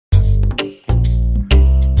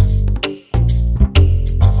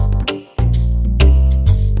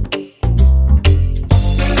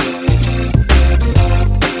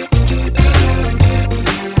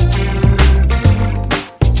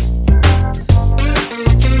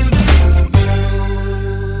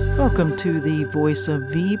Welcome to the Voice of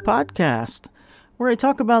V podcast, where I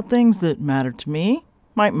talk about things that matter to me,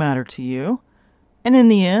 might matter to you, and in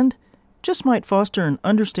the end, just might foster an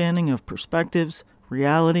understanding of perspectives,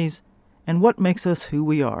 realities, and what makes us who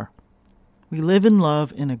we are. We live and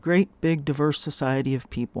love in a great, big, diverse society of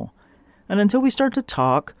people, and until we start to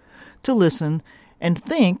talk, to listen, and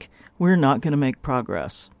think, we're not going to make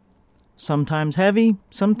progress. Sometimes heavy,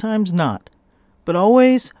 sometimes not, but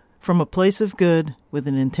always from a place of good with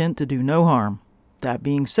an intent to do no harm. That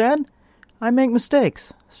being said, I make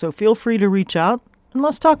mistakes, so feel free to reach out and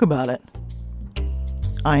let's talk about it.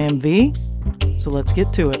 I am V, so let's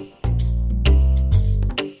get to it.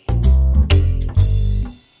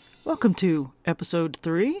 Welcome to episode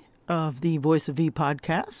 3 of the Voice of V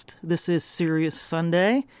podcast. This is Serious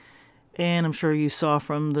Sunday, and I'm sure you saw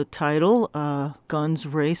from the title, Guns,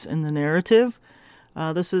 Race, and the Narrative.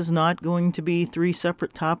 This is not going to be 3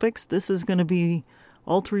 separate topics. This is going to be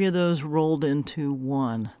all 3 of those rolled into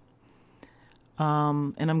one.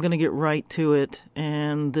 And I'm going to get right to it.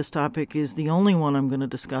 And this topic is the only one I'm going to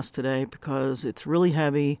discuss today because it's really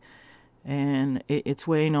heavy and it's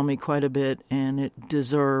weighing on me quite a bit, and it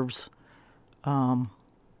deserves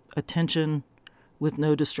attention with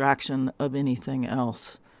no distraction of anything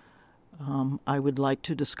else. I would like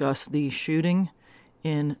to discuss the shooting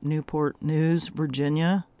in Newport News,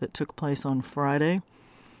 Virginia, that took place on Friday,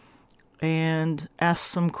 and ask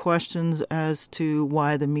some questions as to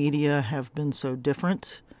why the media have been so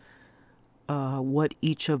different, what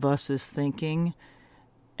each of us is thinking,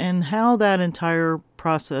 and how that entire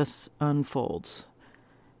process unfolds.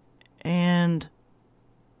 And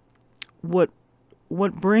what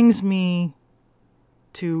brings me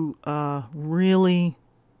to really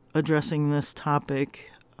addressing this topic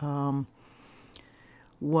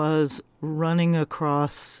was running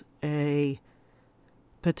across a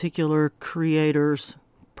particular creator's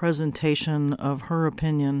presentation of her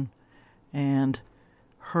opinion and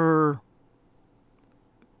her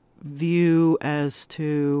view as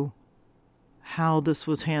to how this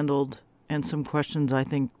was handled, and some questions I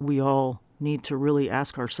think we all need to really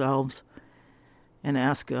ask ourselves and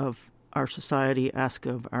ask of our society, ask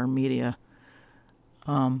of our media.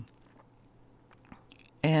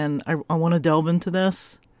 And I want to delve into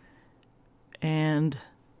this, and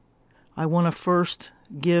I want to first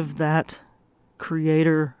give that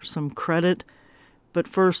creator some credit. But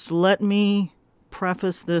first, let me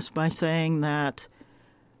preface this by saying that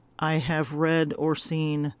I have read or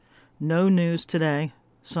seen no news today,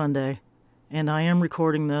 Sunday, and I am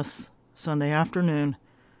recording this Sunday afternoon.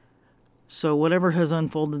 So whatever has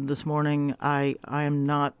unfolded this morning, I am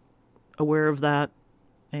not aware of that,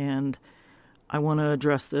 and I want to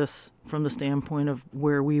address this from the standpoint of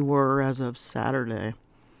where we were as of Saturday.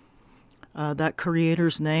 That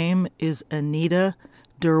creator's name is Anita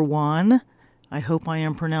Derwan. I hope I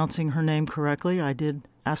am pronouncing her name correctly. I did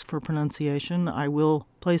ask for pronunciation. I will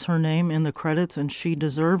place her name in the credits, and she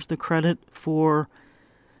deserves the credit for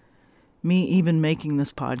me even making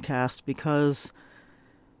this podcast, because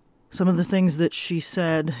some of the things that she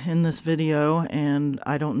said in this video, and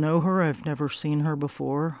I don't know her, I've never seen her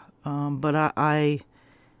before, but I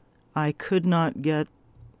could not get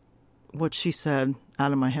what she said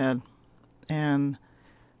out of my head. And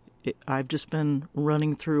I've just been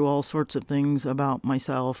running through all sorts of things about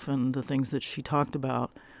myself and the things that she talked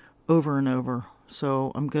about over and over.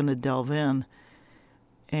 So I'm going to delve in.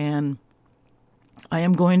 And I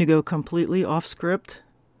am going to go completely off script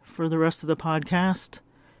for the rest of the podcast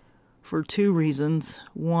for 2 reasons.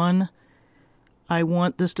 One, I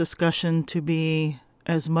want this discussion to be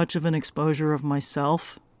as much of an exposure of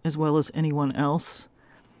myself as well as anyone else.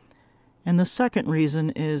 And the second reason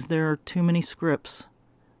is there are too many scripts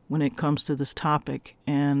when it comes to this topic,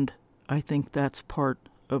 and I think that's part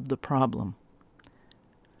of the problem.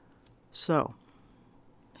 So,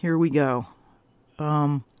 here we go.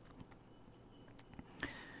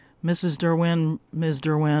 Ms.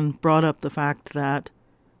 Derwin brought up the fact that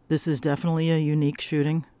this is definitely a unique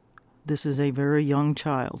shooting. This is a very young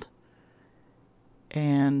child.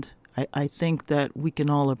 And I think that we can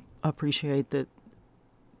all appreciate that,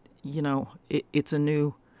 you know, it's a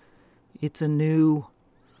new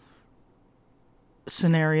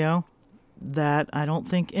scenario that I don't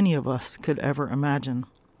think any of us could ever imagine.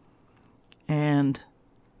 And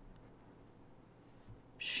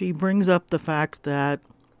she brings up the fact that,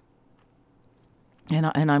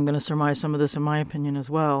 and I'm going to surmise some of this in my opinion as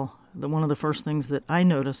well, that one of the first things that I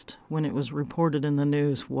noticed when it was reported in the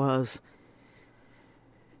news was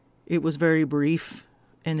it was very brief,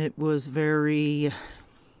 and it was very,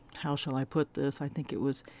 how shall I put this? I think it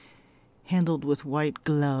was handled with white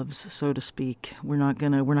gloves, so to speak. We're not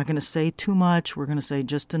gonna say too much. We're gonna say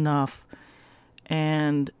just enough.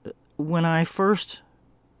 And when I first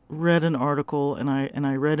read an article, and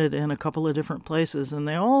I read it in a couple of different places, and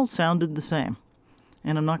they all sounded the same.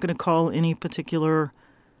 And I'm not going to call any particular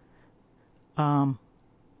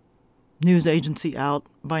news agency out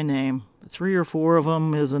by name. 3 or 4 of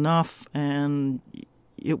them is enough, and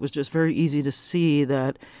it was just very easy to see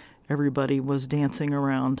that everybody was dancing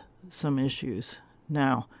around some issues.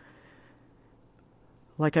 Now,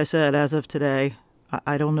 like I said, as of today,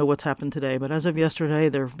 I don't know what's happened today, but as of yesterday,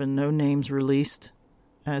 there have been no names released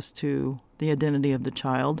as to the identity of the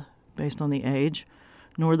child based on the age,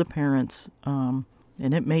 nor the parents. And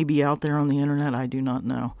it may be out there on the internet, I do not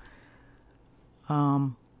know.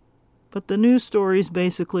 But the news stories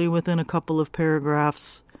basically within a couple of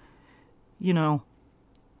paragraphs,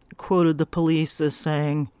 quoted the police as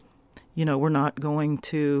saying, we're not going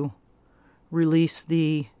to release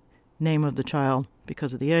the name of the child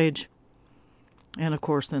because of the age. And of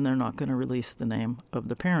course, then they're not going to release the name of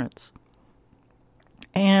the parents.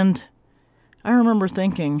 And I remember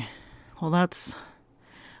thinking, well, I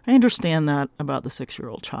understand that about the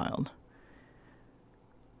 6-year-old child.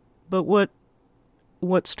 But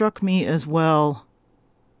what struck me as well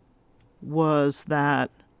was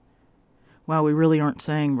that, wow, we really aren't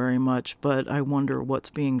saying very much, but I wonder what's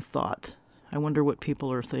being thought. I wonder what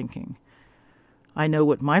people are thinking. I know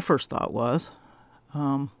what my first thought was.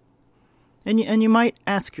 And you might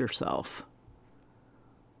ask yourself,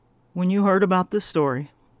 when you heard about this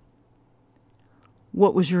story,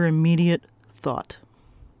 what was your immediate thought?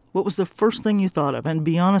 What was the first thing you thought of? And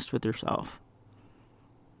be honest with yourself.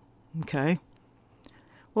 Okay?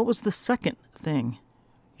 What was the second thing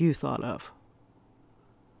you thought of?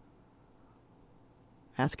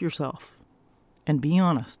 Ask yourself and be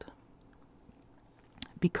honest.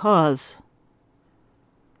 Because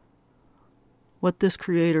what this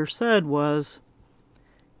creator said was,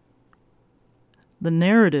 the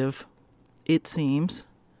narrative, it seems,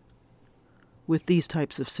 with these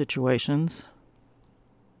types of situations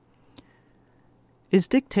is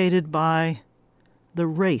dictated by the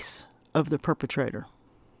race of the perpetrator.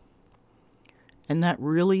 And that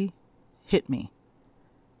really hit me,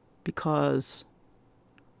 because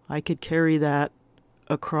I could carry that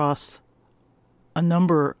across a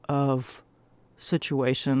number of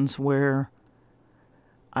situations where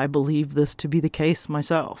I believe this to be the case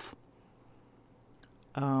myself.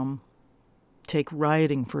 Take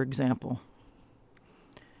rioting, for example.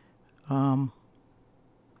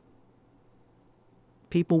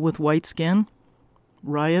 People with white skin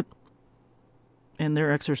riot, and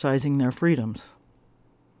they're exercising their freedoms.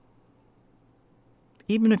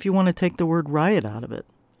 Even if you want to take the word riot out of it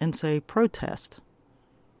and say protest.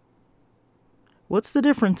 What's the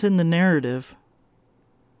difference in the narrative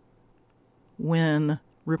when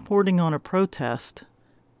reporting on a protest,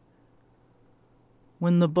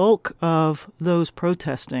 when the bulk of those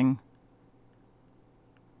protesting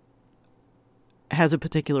has a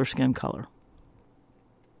particular skin color?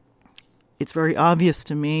 It's very obvious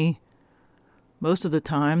to me most of the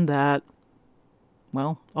time that,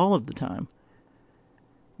 well, all of the time,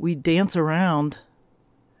 we dance around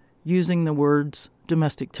using the words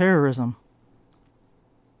domestic terrorism.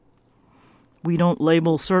 We don't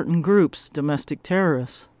label certain groups domestic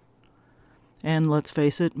terrorists. And let's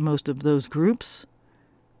face it, most of those groups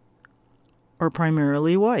are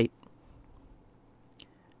primarily white.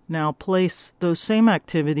 Now place those same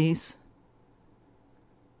activities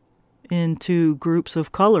into groups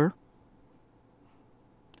of color,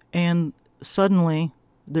 and suddenly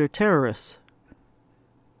they're terrorists.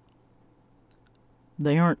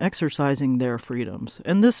 They aren't exercising their freedoms.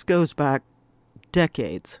 And this goes back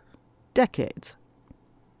decades.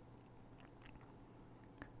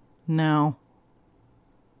 Now,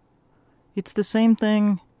 it's the same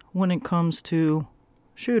thing when it comes to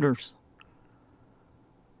shooters.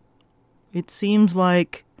 It seems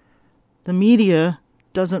like the media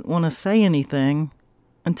doesn't want to say anything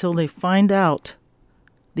until they find out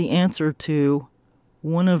the answer to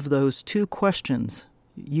one of those 2 questions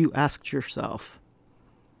you asked yourself.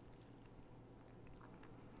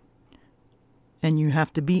 And you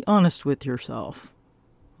have to be honest with yourself,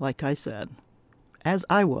 like I said, as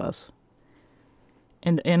I was.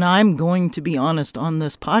 And I'm going to be honest on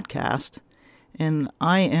this podcast, and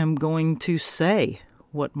I am going to say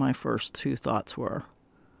what my first 2 thoughts were.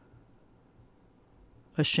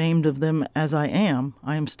 Ashamed of them as I am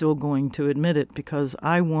still going to admit it, because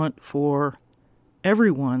I want for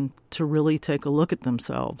everyone to really take a look at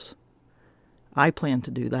themselves. I plan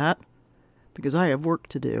to do that because I have work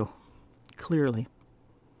to do, clearly.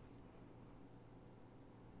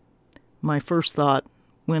 My first thought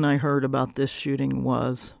when I heard about this shooting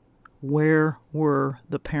was, where were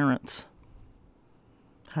the parents?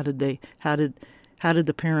 How did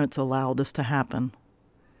the parents allow this to happen?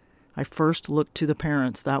 I first looked to the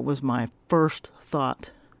parents. That was my first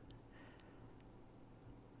thought.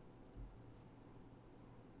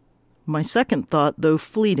 My second thought, though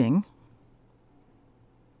fleeting,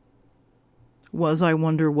 was I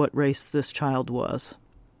wonder what race this child was.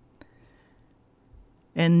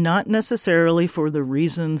 And not necessarily for the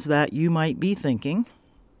reasons that you might be thinking.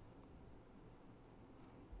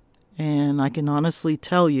 And I can honestly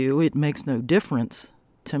tell you it makes no difference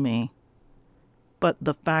to me. But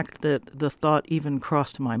the fact that the thought even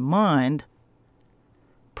crossed my mind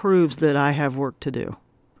proves that I have work to do.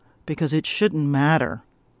 Because it shouldn't matter.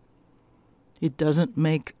 It doesn't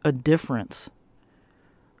make a difference.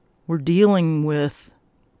 We're dealing with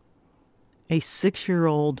a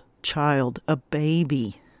 6-year-old child, a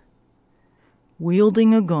baby,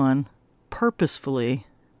 wielding a gun purposefully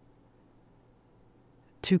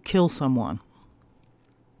to kill someone.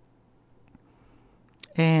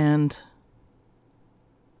 And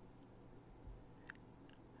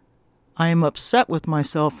I am upset with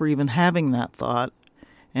myself for even having that thought,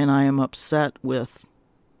 and I am upset with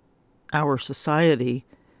our society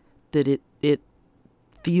that it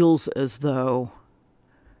feels as though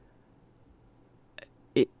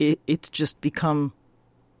it's just become,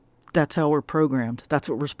 that's how we're programmed. That's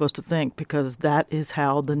what we're supposed to think, because that is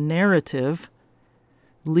how the narrative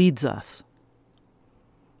leads us.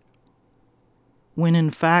 When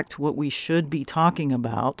in fact what we should be talking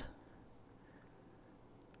about,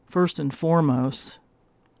 first and foremost,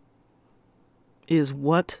 is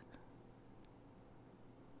what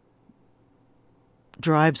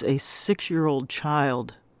drives a 6-year-old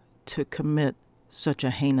child to commit such a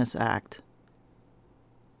heinous act.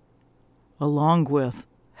 Along with,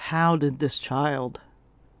 how did this child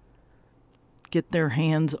get their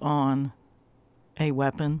hands on a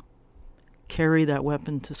weapon, carry that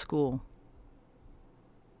weapon to school?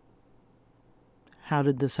 How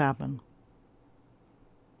did this happen?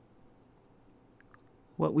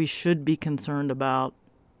 What we should be concerned about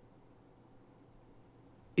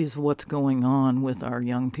is what's going on with our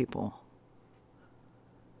young people.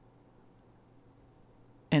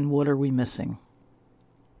 And what are we missing?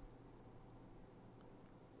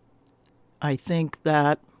 I think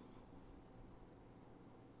that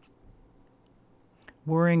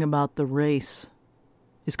worrying about the race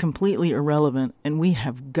is completely irrelevant, and we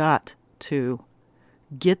have got to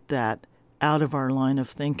get that out of our line of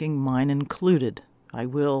thinking, mine included, I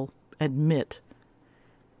will admit.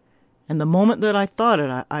 And the moment that I thought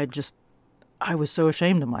it, I was so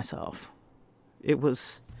ashamed of myself. It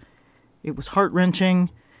was heart-wrenching,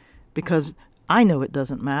 because I know it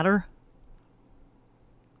doesn't matter.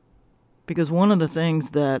 Because one of the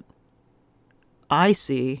things that I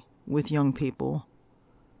see with young people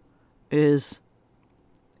is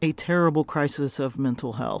a terrible crisis of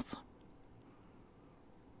mental health.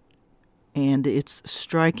 And it's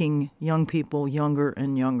striking young people younger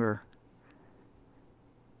and younger.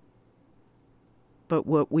 But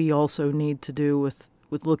what we also need to do with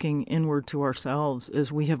looking inward to ourselves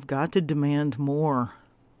is we have got to demand more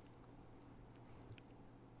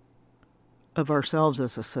of ourselves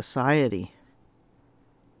as a society,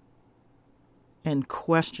 and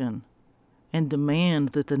question and demand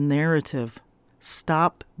that the narrative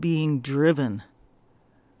stop being driven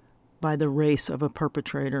by the race of a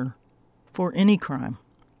perpetrator for any crime,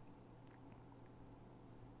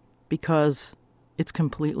 because it's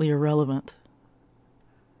completely irrelevant.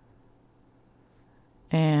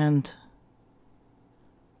 And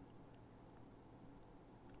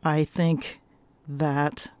I think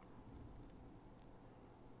that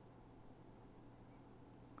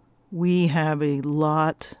we have a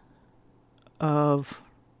lot of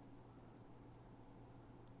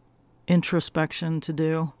introspection to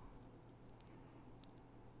do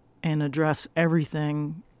and address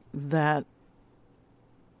everything that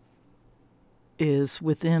is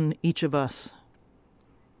within each of us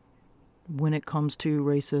when it comes to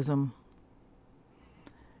racism.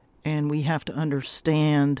 And we have to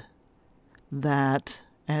understand that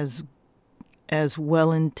as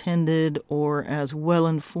well-intended or as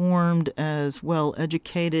well-informed, as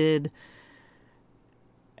well-educated,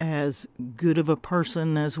 as good of a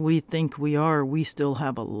person as we think we are, we still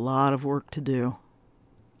have a lot of work to do.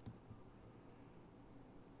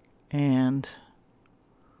 And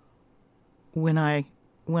when I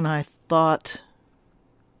thought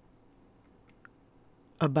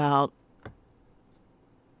about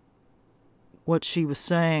what she was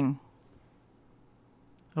saying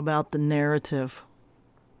about the narrative,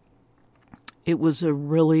 it was a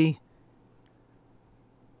really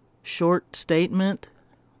short statement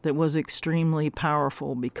that was extremely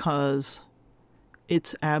powerful because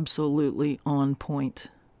it's absolutely on point.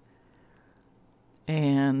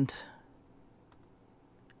 And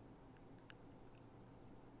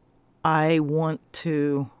I want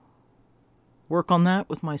to work on that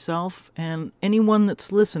with myself and anyone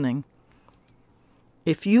that's listening.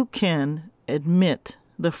 If you can admit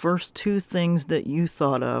the first two things that you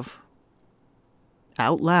thought of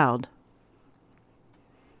out loud,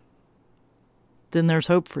 then there's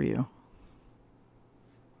hope for you.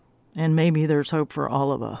 And maybe there's hope for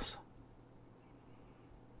all of us.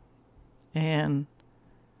 And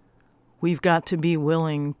we've got to be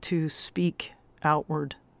willing to speak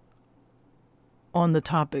outward on the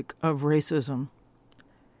topic of racism,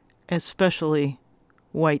 especially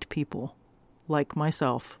white people like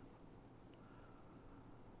myself.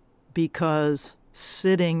 Because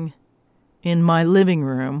sitting in my living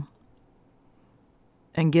room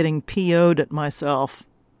and getting PO'd at myself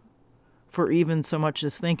for even so much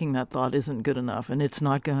as thinking that thought isn't good enough, and it's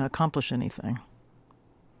not going to accomplish anything.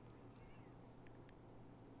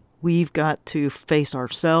 We've got to face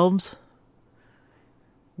ourselves.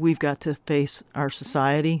 We've got to face our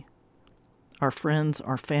society, our friends,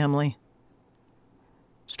 our family,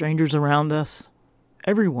 strangers around us,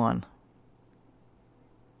 everyone.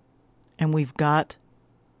 And we've got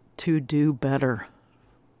to do better.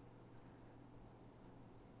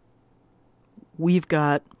 We've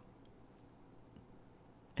got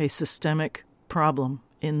a systemic problem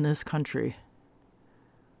in this country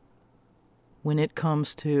when it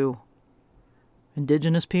comes to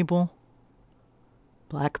indigenous people,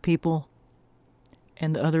 black people,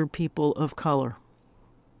 and other people of color.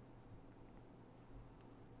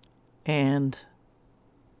 And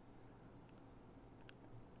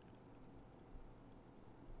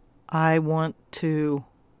I want to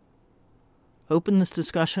open this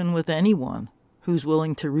discussion with anyone who's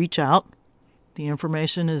willing to reach out. The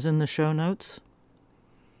information is in the show notes.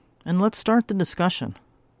 And let's start the discussion.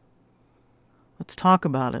 Let's talk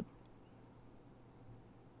about it.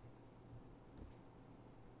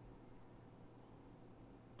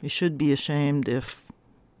 You should be ashamed if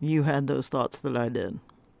you had those thoughts that I did.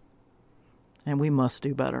 And we must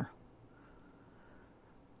do better.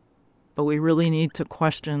 But we really need to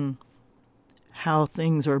question how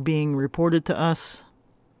things are being reported to us.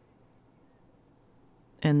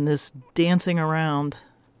 And this dancing around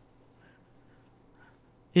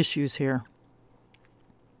issues here.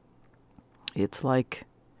 It's like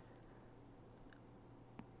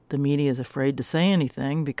the media is afraid to say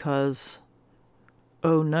anything because,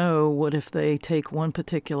 oh no, what if they take one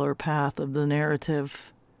particular path of the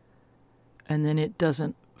narrative and then it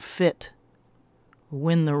doesn't fit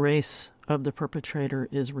when the race of the perpetrator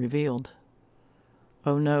is revealed?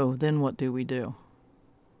 Oh no, then what do we do?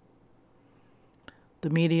 The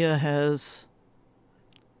media has,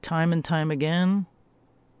 time and time again,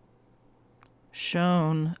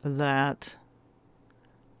 shown that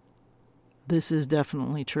this is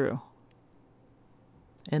definitely true.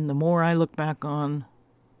 And the more I look back on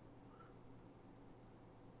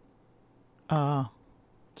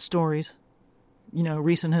stories,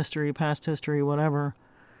 recent history, past history, whatever,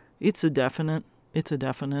 it's a definite,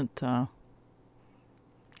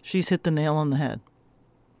 she's hit the nail on the head.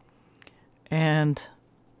 And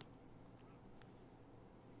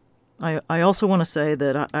I also want to say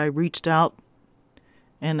that I reached out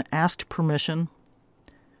and asked permission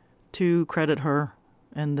to credit her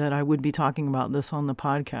and that I would be talking about this on the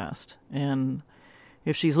podcast. And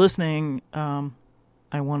if she's listening, I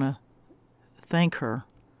want to thank her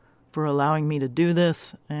for allowing me to do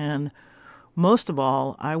this. And most of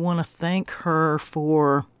all, I want to thank her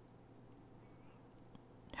for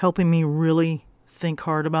helping me really think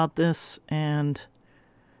hard about this and,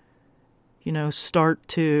 start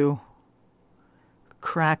to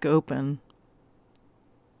crack open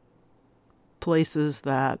places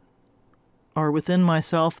that are within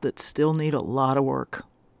myself that still need a lot of work.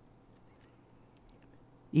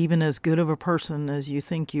 Even as good of a person as you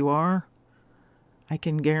think you are, I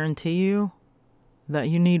can guarantee you that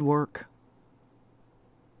you need work.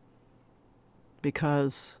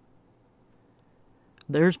 Because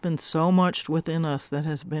there's been so much within us that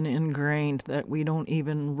has been ingrained that we don't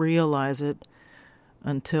even realize it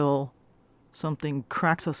until something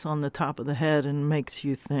cracks us on the top of the head and makes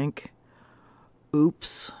you think,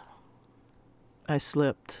 oops, I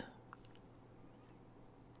slipped.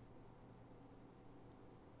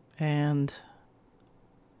 And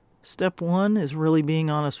step one is really being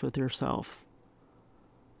honest with yourself.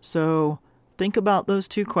 So think about those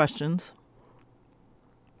two questions.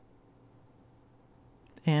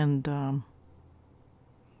 And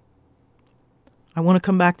I want to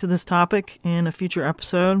come back to this topic in a future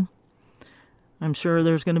episode. I'm sure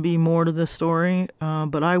there's going to be more to this story,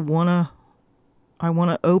 but I want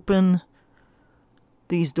to open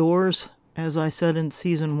these doors, as I said in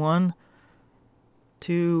season 1,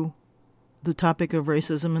 to the topic of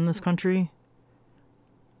racism in this country.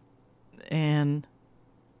 And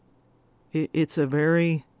it's a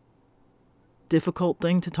very difficult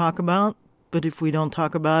thing to talk about, but if we don't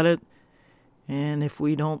talk about it, and if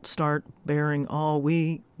we don't start bearing all,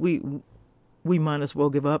 we might as well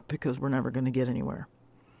give up, because we're never going to get anywhere.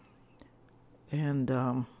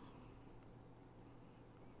 And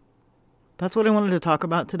that's what I wanted to talk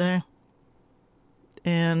about today.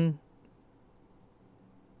 And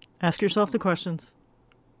ask yourself the questions.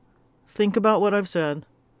 Think about what I've said.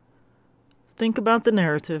 Think about the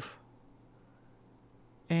narrative.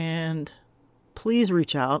 And please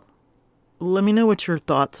reach out. Let me know what your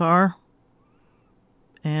thoughts are.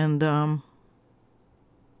 And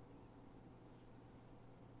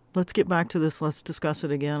let's get back to this. Let's discuss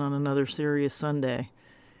it again on another serious Sunday.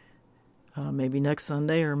 Maybe next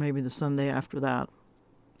Sunday, or maybe the Sunday after that.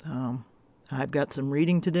 I've got some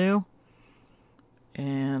reading to do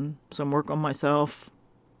and some work on myself,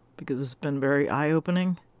 because it's been very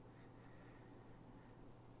eye-opening.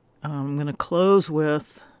 I'm going to close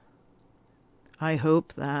with, I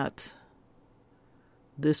hope that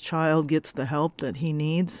this child gets the help that he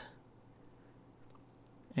needs.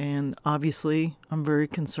 And obviously, I'm very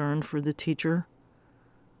concerned for the teacher.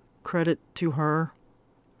 Credit to her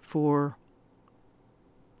for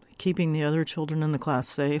keeping the other children in the class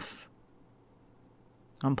safe.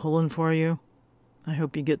 I'm pulling for you. I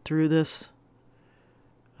hope you get through this.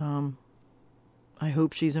 I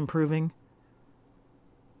hope she's improving.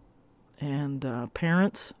 And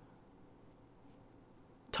parents,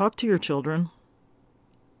 talk to your children.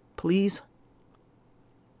 Please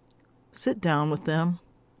sit down with them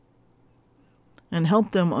and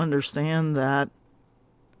help them understand that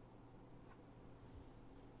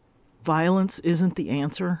violence isn't the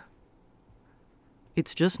answer.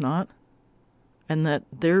 It's just not. And that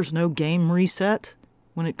there's no game reset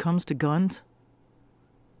when it comes to guns.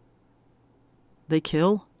 They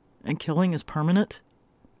kill, and killing is permanent.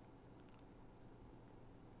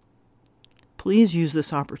 Please use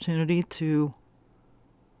this opportunity to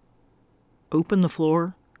open the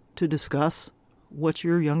floor to discuss what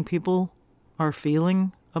your young people are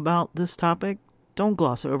feeling about this topic. Don't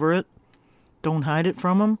gloss over it. Don't hide it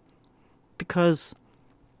from them. Because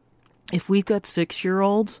if we've got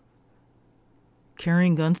 6-year-olds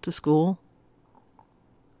carrying guns to school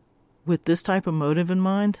with this type of motive in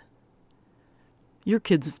mind, your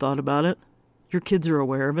kids have thought about it. Your kids are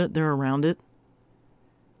aware of it. They're around it.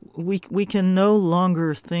 We can no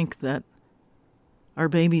longer think that our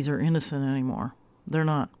babies are innocent anymore. They're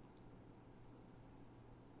not.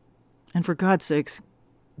 And for God's sakes,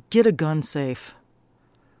 get a gun safe.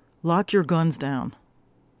 Lock your guns down.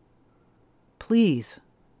 Please.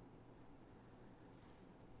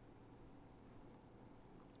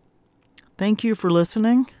 Thank you for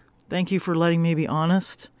listening. Thank you for letting me be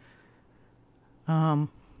honest. I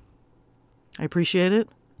appreciate it.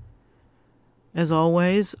 As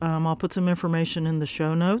always, I'll put some information in the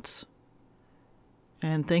show notes.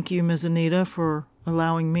 And thank you, Ms. Anita, for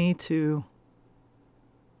allowing me to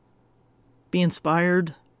be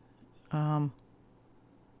inspired, open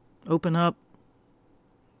up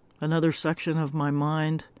another section of my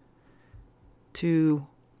mind to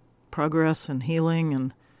progress and healing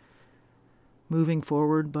and moving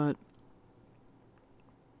forward. But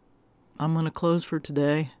I'm going to close for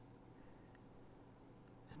today.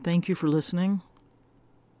 Thank you for listening.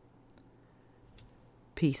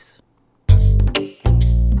 Peace.